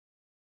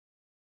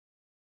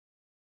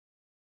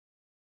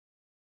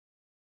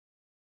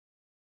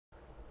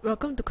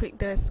Welcome to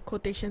Quickdesk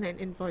Quotation and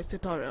Invoice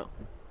tutorial.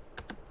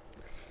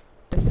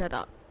 The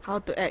setup, how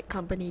to add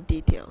company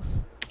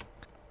details.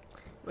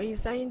 When you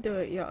sign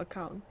into your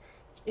account,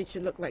 it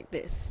should look like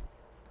this.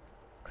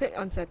 Click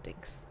on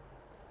settings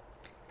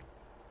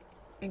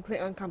and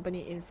click on company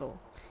info.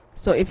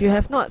 So if you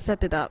have not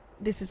set it up,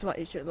 this is what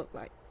it should look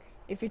like.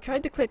 If you try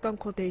to click on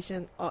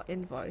quotation or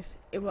invoice,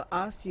 it will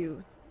ask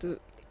you to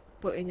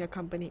put in your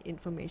company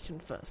information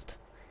first.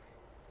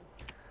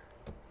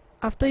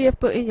 After you have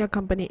put in your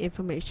company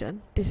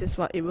information, this is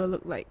what it will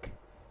look like.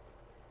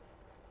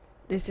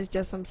 This is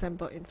just some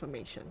sample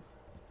information.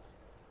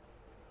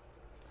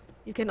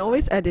 You can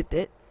always edit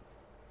it,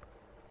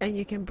 and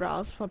you can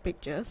browse for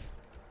pictures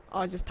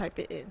or just type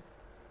it in.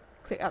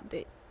 Click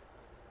update.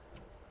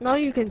 Now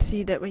you can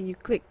see that when you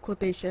click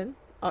quotation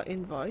or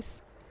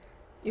invoice,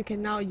 you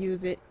can now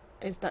use it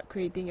and start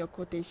creating your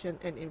quotation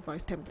and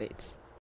invoice templates.